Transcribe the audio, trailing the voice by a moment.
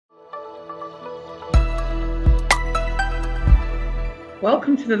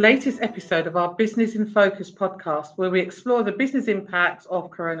Welcome to the latest episode of our Business in Focus podcast, where we explore the business impacts of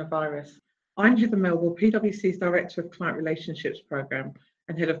coronavirus. I'm Heather Melville, PwC's Director of Client Relationships Programme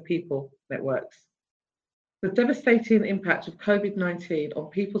and Head of People Networks. The devastating impact of COVID-19 on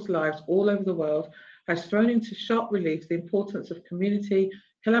people's lives all over the world has thrown into sharp relief the importance of community,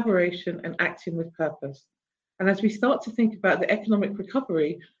 collaboration, and acting with purpose. And as we start to think about the economic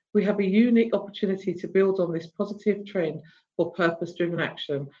recovery, we have a unique opportunity to build on this positive trend for purpose-driven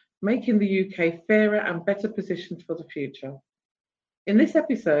action, making the UK fairer and better positioned for the future. In this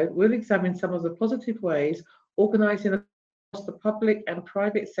episode, we'll examine some of the positive ways organising across the public and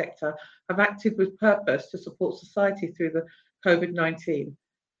private sector have acted with purpose to support society through the COVID-19.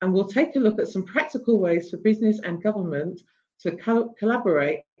 And we'll take a look at some practical ways for business and government to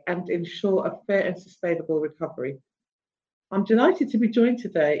collaborate and ensure a fair and sustainable recovery. I'm delighted to be joined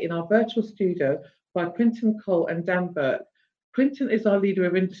today in our virtual studio by Quentin and Dan Burke. Quentin is our leader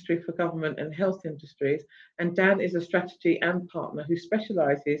of industry for government and health industries, and Dan is a strategy and partner who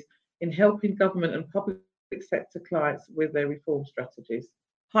specialises in helping government and public sector clients with their reform strategies.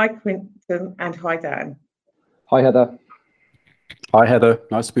 Hi, Quentin, and hi, Dan. Hi, Heather. Hi, Heather.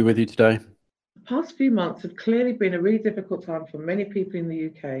 Nice to be with you today. The past few months have clearly been a really difficult time for many people in the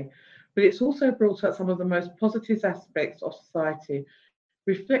UK, but it's also brought out some of the most positive aspects of society.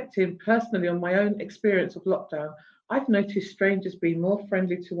 Reflecting personally on my own experience of lockdown, I've noticed strangers being more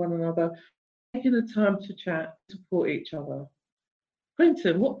friendly to one another, taking the time to chat, support each other.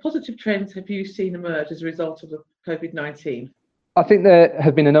 Quentin, what positive trends have you seen emerge as a result of the COVID-19? I think there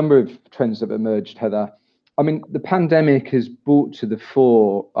have been a number of trends that have emerged, Heather. I mean, the pandemic has brought to the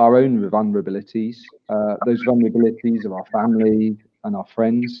fore our own vulnerabilities, those vulnerabilities of our family and our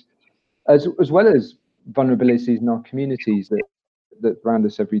friends, as well as vulnerabilities in our communities that surround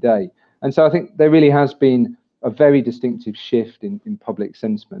us every day. And so I think there really has been a very distinctive shift in public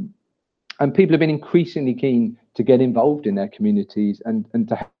sentiment. And people have been increasingly keen to get involved in their communities and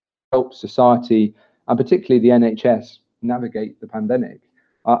to help society, and particularly the NHS, navigate the pandemic.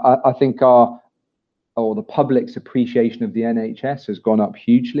 I think the public's appreciation of the NHS has gone up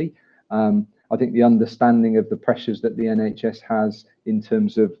hugely. I think the understanding of the pressures that the NHS has in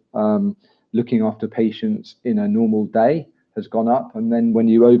terms of looking after patients in a normal day has gone up. And then when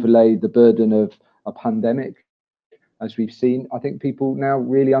you overlay the burden of a pandemic, as we've seen, I think people now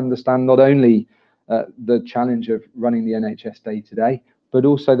really understand not only the challenge of running the NHS day to day, but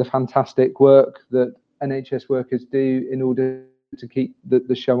also the fantastic work that NHS workers do in order to keep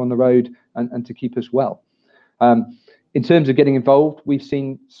the show on the road and to keep us well. In terms of getting involved, we've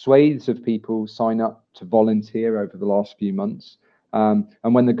seen swathes of people sign up to volunteer over the last few months. And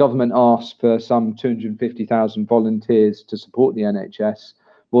when the government asked for some 250,000 volunteers to support the NHS,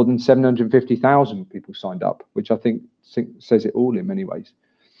 more than 750,000 people signed up, which I think says it all in many ways.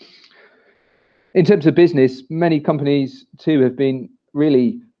 In terms of business, many companies too have been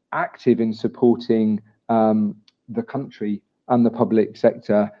really active in supporting the country and the public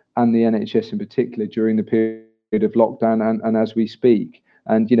sector and the NHS in particular during the period of lockdown and as we speak.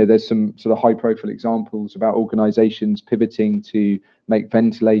 And, there's some sort of high profile examples about organisations pivoting to make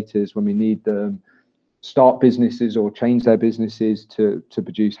ventilators when we need them, start businesses or change their businesses to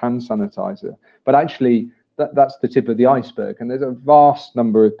produce hand sanitizer. But actually, that's the tip of the iceberg. And there's a vast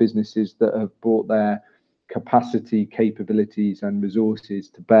number of businesses that have brought their capacity, capabilities and resources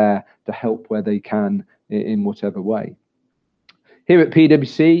to bear to help where they can in whatever way. Here at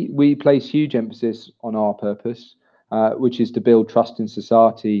PwC, we place huge emphasis on our purpose, which is to build trust in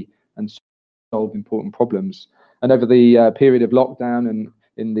society and solve important problems. And over the period of lockdown and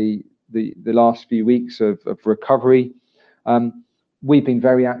in the last few weeks of recovery, we've been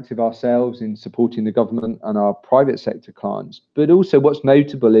very active ourselves in supporting the government and our private sector clients. But also what's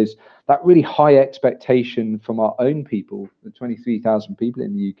notable is that really high expectation from our own people, the 23,000 people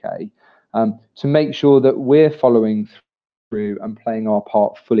in the UK, to make sure that we're following through and playing our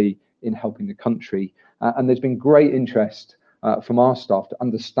part fully in helping the country. And there's been great interest from our staff to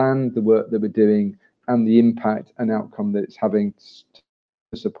understand the work that we're doing and the impact and outcome that it's having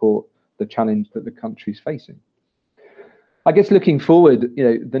to support the challenge that the country's facing. I guess looking forward,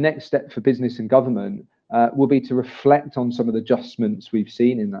 the next step for business and government will be to reflect on some of the adjustments we've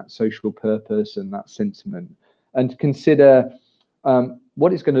seen in that social purpose and that sentiment, and to consider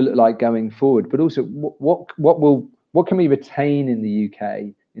what it's going to look like going forward, but also what can we retain in the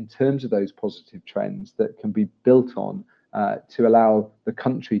UK in terms of those positive trends that can be built on to allow the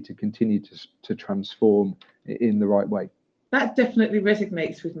country to continue to transform in the right way. That definitely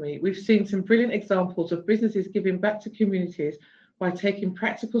resonates with me. We've seen some brilliant examples of businesses giving back to communities by taking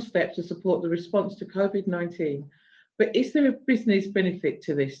practical steps to support the response to COVID-19. But is there a business benefit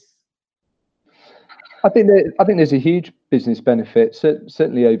to this? I think there's a huge business benefit,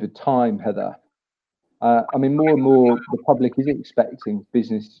 certainly over time, Heather. I mean, more and more the public is expecting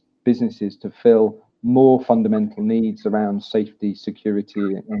businesses to fill more fundamental needs around safety,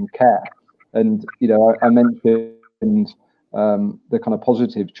 security, and care. And I mentioned the kind of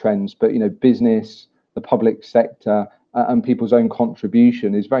positive trends, but business, the public sector, and people's own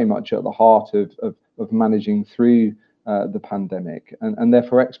contribution is very much at the heart of managing through the pandemic, and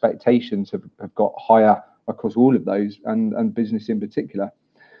therefore expectations have got higher across all of those, and business in particular.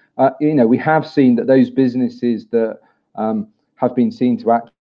 We have seen that those businesses that have been seen to act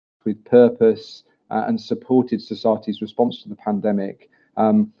with purpose and supported society's response to the pandemic,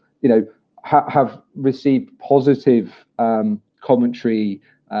 have received positive commentary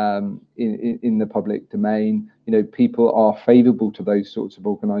in the public domain. People are favourable to those sorts of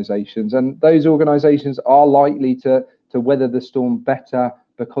organisations, and those organisations are likely to weather the storm better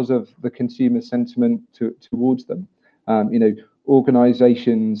because of the consumer sentiment towards them.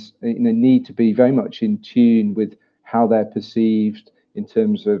 Organisations need to be very much in tune with how they're perceived in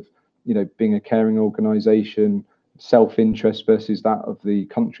terms of being a caring organisation, self-interest versus that of the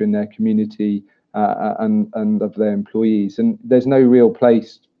country and their community, and of their employees. And there's no real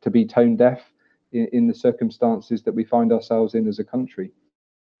place to be tone deaf in the circumstances that we find ourselves in as a country.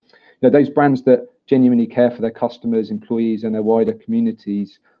 Those brands that genuinely care for their customers, employees, and their wider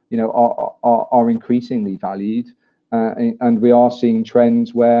communities, are increasingly valued, and we are seeing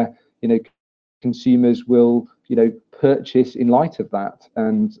trends where consumers will purchase in light of that.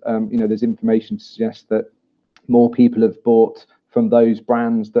 And there's information to suggest that more people have bought from those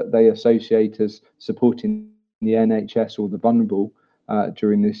brands that they associate as supporting the NHS or the vulnerable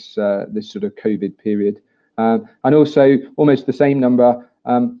during this sort of COVID period, and also almost the same number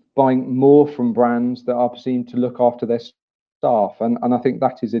buying more from brands that are perceived to look after their staff, and I think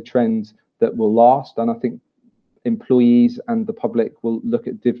that is a trend that will last, and I think employees and the public will look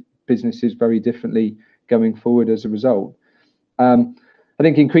at businesses very differently going forward as a result. I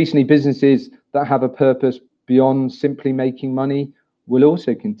think increasingly businesses that have a purpose beyond simply making money will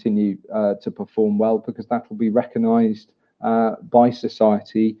also continue to perform well, because that will be recognised by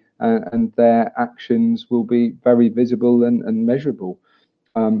society, and their actions will be very visible and measurable.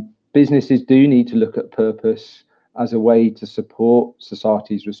 Businesses do need to look at purpose as a way to support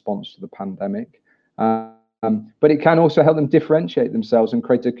society's response to the pandemic, but it can also help them differentiate themselves and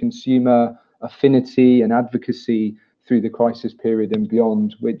create a consumer affinity and advocacy through the crisis period and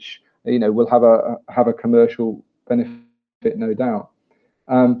beyond, which will have a commercial benefit, no doubt.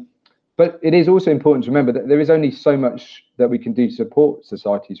 But it is also important to remember that there is only so much that we can do to support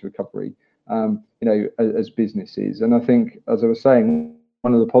society's recovery, as businesses. And I think, as I was saying,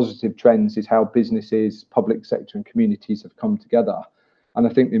 one of the positive trends is how businesses, public sector, and communities have come together. And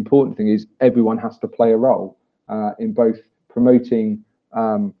I think the important thing is everyone has to play a role in both promoting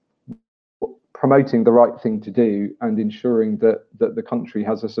the right thing to do and ensuring that the country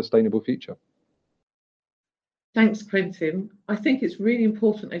has a sustainable future. Thanks, Quentin. I think it's really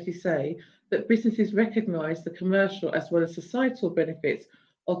important, as you say, that businesses recognise the commercial as well as societal benefits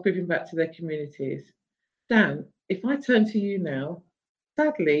of giving back to their communities. Dan, if I turn to you now,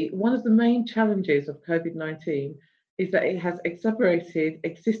 sadly, one of the main challenges of COVID-19 is that it has exacerbated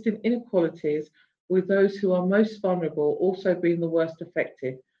existing inequalities, with those who are most vulnerable also being the worst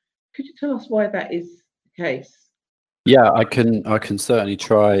affected. Could you tell us why that is the case? Yeah, I can certainly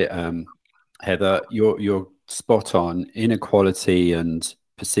try, Heather. You're spot on. Inequality and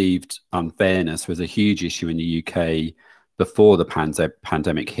perceived unfairness was a huge issue in the UK before the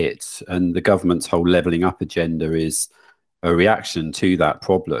pandemic hit, and the government's whole levelling up agenda is a reaction to that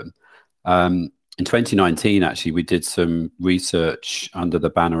problem. In 2019, actually, we did some research under the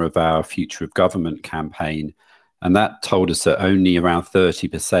banner of our Future of Government campaign, and that told us that only around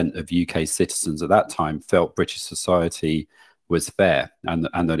 30% of UK citizens at that time felt British society was fair and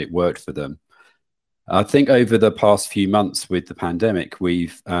that it worked for them. I think over the past few months with the pandemic,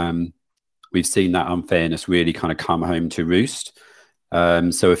 we've seen that unfairness really kind of come home to roost.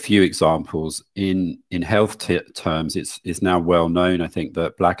 So a few examples in health terms, it's now well known, I think,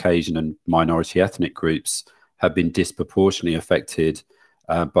 that Black, Asian, and minority ethnic groups have been disproportionately affected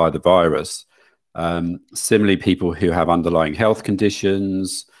by the virus. Similarly, people who have underlying health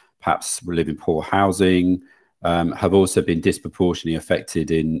conditions, perhaps live in poor housing, have also been disproportionately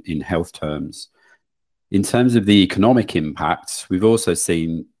affected in health terms. In terms of the economic impact, we've also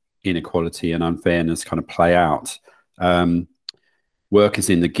seen inequality and unfairness kind of play out. Workers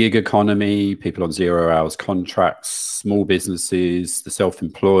in the gig economy, people on 0 hours contracts, small businesses, the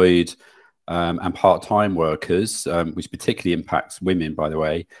self-employed, and part-time workers, which particularly impacts women, by the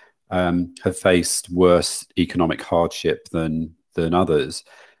way, have faced worse economic hardship than others.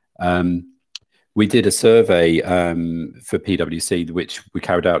 We did a survey for PwC, which we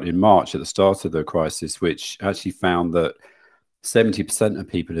carried out in March at the start of the crisis, which actually found that 70% of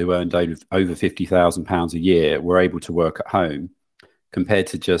people who earned over £50,000 a year were able to work at home, compared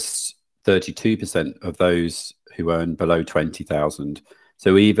to just 32% of those who earn below 20,000.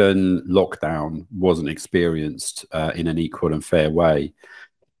 So even lockdown wasn't experienced in an equal and fair way.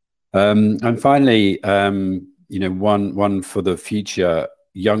 And finally, one for the future,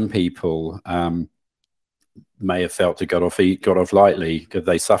 young people may have felt it got off lightly because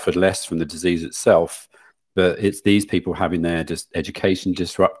they suffered less from the disease itself. But it's these people having their education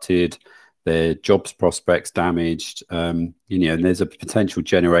disrupted, their jobs prospects damaged, and there's a potential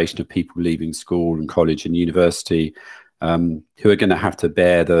generation of people leaving school and college and university who are going to have to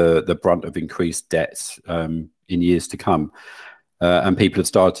bear the brunt of increased debts in years to come. And people have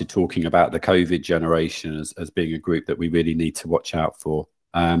started talking about the COVID generation as being a group that we really need to watch out for.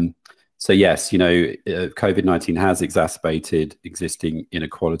 So yes, COVID-19 has exacerbated existing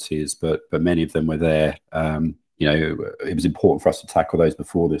inequalities, but many of them were there. It was important for us to tackle those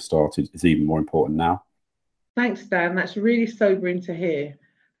before this started. It's even more important now. Thanks, Dan. That's really sobering to hear.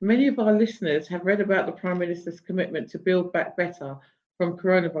 Many of our listeners have read about the Prime Minister's commitment to build back better from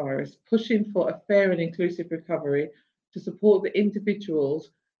coronavirus, pushing for a fair and inclusive recovery to support the individuals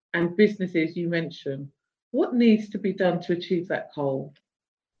and businesses you mentioned. What needs to be done to achieve that goal?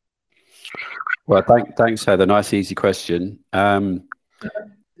 Well, thanks, Heather. Nice, easy question.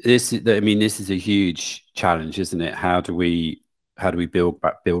 This is a huge challenge, isn't it? How do we build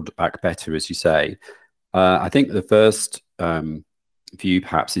back better, as you say? I think the first view,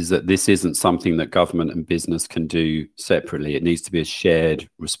 perhaps, is that this isn't something that government and business can do separately. It needs to be a shared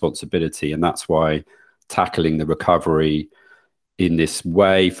responsibility, and that's why tackling the recovery in this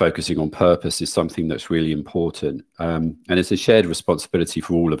way, focusing on purpose, is something that's really important. And it's a shared responsibility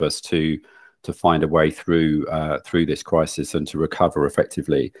for all of us to find a way through this crisis and to recover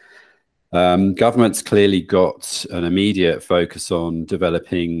effectively. Government's clearly got an immediate focus on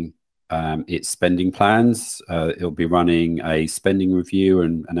developing its spending plans. It'll be running a spending review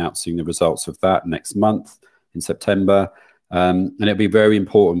and announcing the results of that next month in September. And it'll be very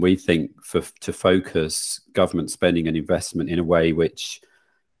important, we think, to focus government spending and investment in a way which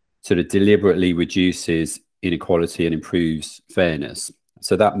sort of deliberately reduces inequality and improves fairness.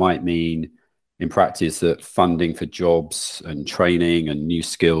 So that might mean, in practice, that funding for jobs and training and new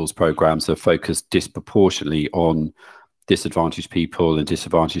skills programs are focused disproportionately on disadvantaged people and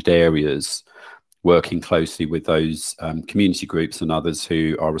disadvantaged areas, working closely with those community groups and others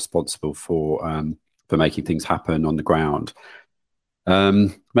who are responsible for making things happen on the ground.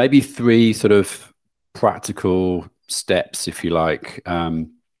 Maybe three sort of practical steps, if you like,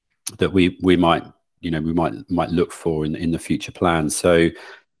 that we might look for in the future plans. So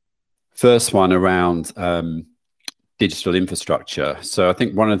first one around digital infrastructure. So I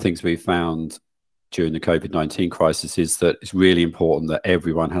think one of the things we found during the COVID-19 crisis is that it's really important that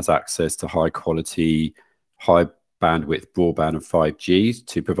everyone has access to high quality, high bandwidth broadband and 5G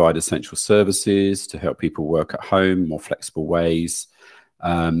to provide essential services, to help people work at home, more flexible ways,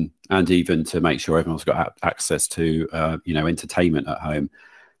 and even to make sure everyone's got access to entertainment at home.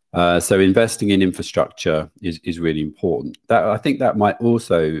 So investing in infrastructure is really important. I think that might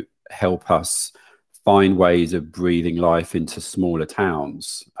also help us find ways of breathing life into smaller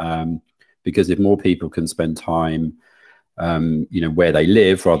towns, because if more people can spend time where they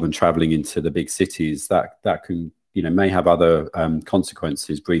live rather than traveling into the big cities, that can may have other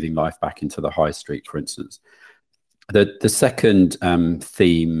consequences, breathing life back into the high street, for instance. The second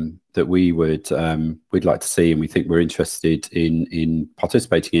theme that we'd like to see, and we think we're interested in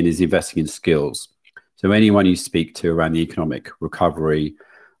participating in, is investing in skills. So anyone you speak to around the economic recovery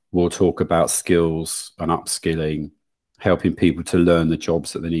will talk about skills and upskilling, helping people to learn the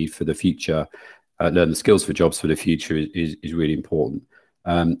jobs that they need for the future, learn the skills for jobs for the future is really important.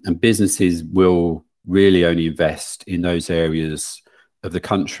 And businesses will really only invest in those areas of the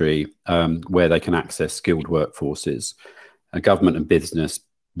country where they can access skilled workforces. And government and business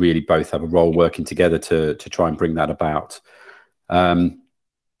really both have a role working together to try and bring that about. And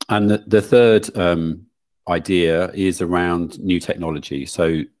the third idea is around new technology.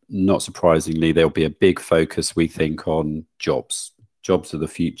 So not surprisingly, there'll be a big focus, we think, on jobs of the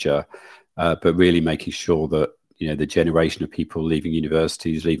future, but really making sure that the generation of people leaving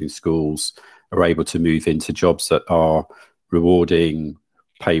universities, leaving schools, are able to move into jobs that are rewarding,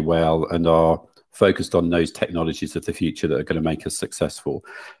 pay well, and are focused on those technologies of the future that are going to make us successful.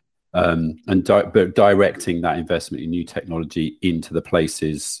 but directing that investment in new technology into the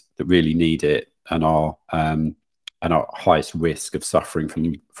places that really need it and are highest risk of suffering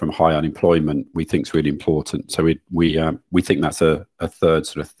from high unemployment, we think is really important. So we think that's a third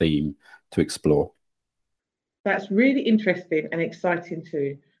sort of theme to explore. That's really interesting and exciting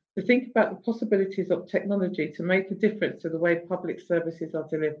too, to think about the possibilities of technology to make a difference to the way public services are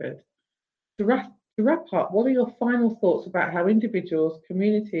delivered. To wrap up, what are your final thoughts about how individuals,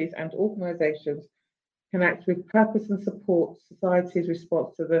 communities, and organisations can act with purpose and support society's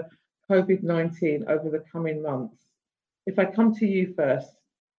response to the COVID-19 over the coming months? If I come to you first,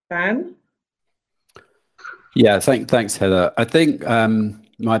 Dan? Yeah, thanks, Heather. I think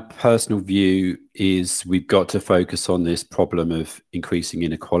my personal view is we've got to focus on this problem of increasing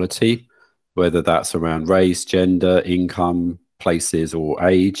inequality, whether that's around race, gender, income, places, or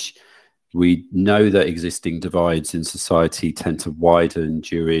age. We know that existing divides in society tend to widen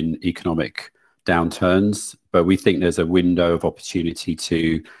during economic downturns, but we think there's a window of opportunity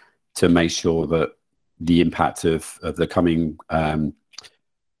to make sure that the impact of the coming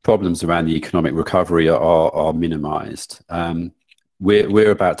problems around the economic recovery are minimized.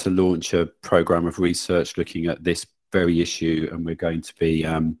 We're about to launch a program of research looking at this very issue, and we're going to be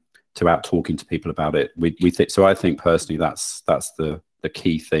out talking to people about it. We think so. I think personally that's the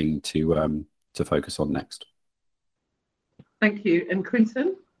key thing to focus on next. Thank you. And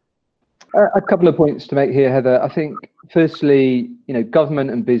Quentin? A couple of points to make here, Heather. I think firstly, government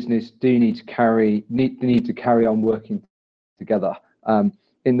and business do need to carry on working together.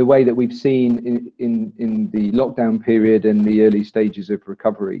 In the way that we've seen in the lockdown period and the early stages of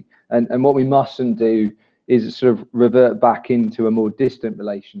recovery. And what we mustn't do is sort of revert back into a more distant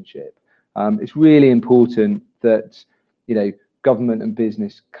relationship. It's really important that, government and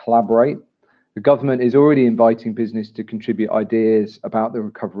business collaborate. The government is already inviting business to contribute ideas about the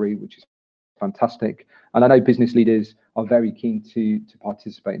recovery, which is fantastic. And I know business leaders are very keen to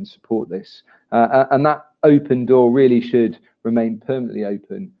participate and support this. And that open door really should remain permanently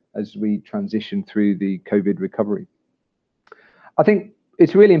open as we transition through the COVID recovery. I think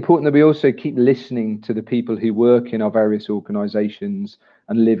it's really important that we also keep listening to the people who work in our various organisations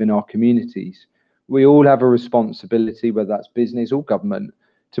and live in our communities. We all have a responsibility, whether that's business or government,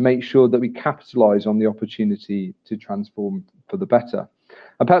 to make sure that we capitalise on the opportunity to transform for the better.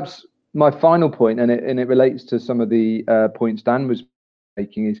 And perhaps my final point, and it relates to some of the points Dan was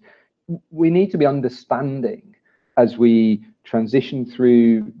making, is we need to be understanding as we transition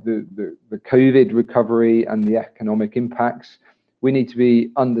through the COVID recovery and the economic impacts. We need to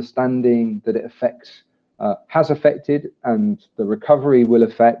be understanding that it has affected, and the recovery will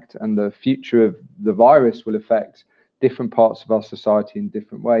affect, and the future of the virus will affect different parts of our society in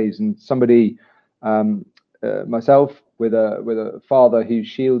different ways. And somebody, myself, with a father who's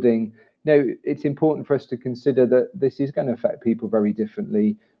shielding, it's important for us to consider that this is going to affect people very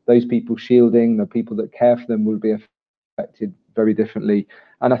differently. Those people shielding, the people that care for them, will be affected very differently.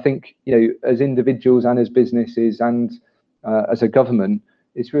 And I think, as individuals and as businesses and as a government,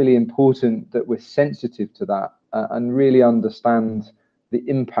 it's really important that we're sensitive to that and really understand the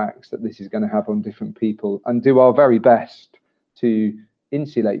impacts that this is going to have on different people, and do our very best to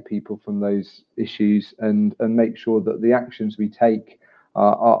insulate people from those issues and make sure that the actions we take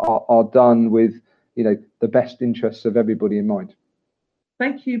are done with the best interests of everybody in mind.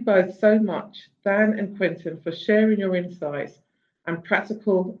 Thank you both so much, Dan and Quentin, for sharing your insights and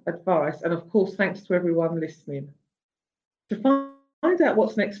practical advice, and of course thanks to everyone listening. To find out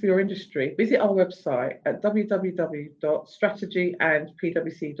what's next for your industry, visit our website at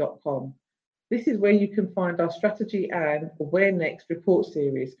www.strategyandpwc.com. This is where you can find our Strategy and Where Next report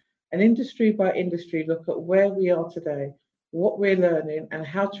series, an industry by industry look at where we are today, what we're learning, and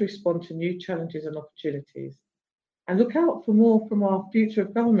how to respond to new challenges and opportunities. And look out for more from our Future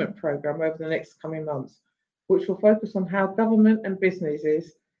of Government programme over the next coming months, which will focus on how government and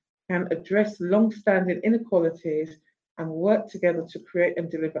businesses can address long-standing inequalities and work together to create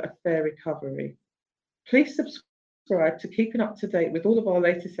and deliver a fair recovery. Please subscribe to keeping up to date with all of our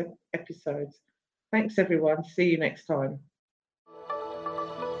latest episodes. Thanks everyone. See you next time.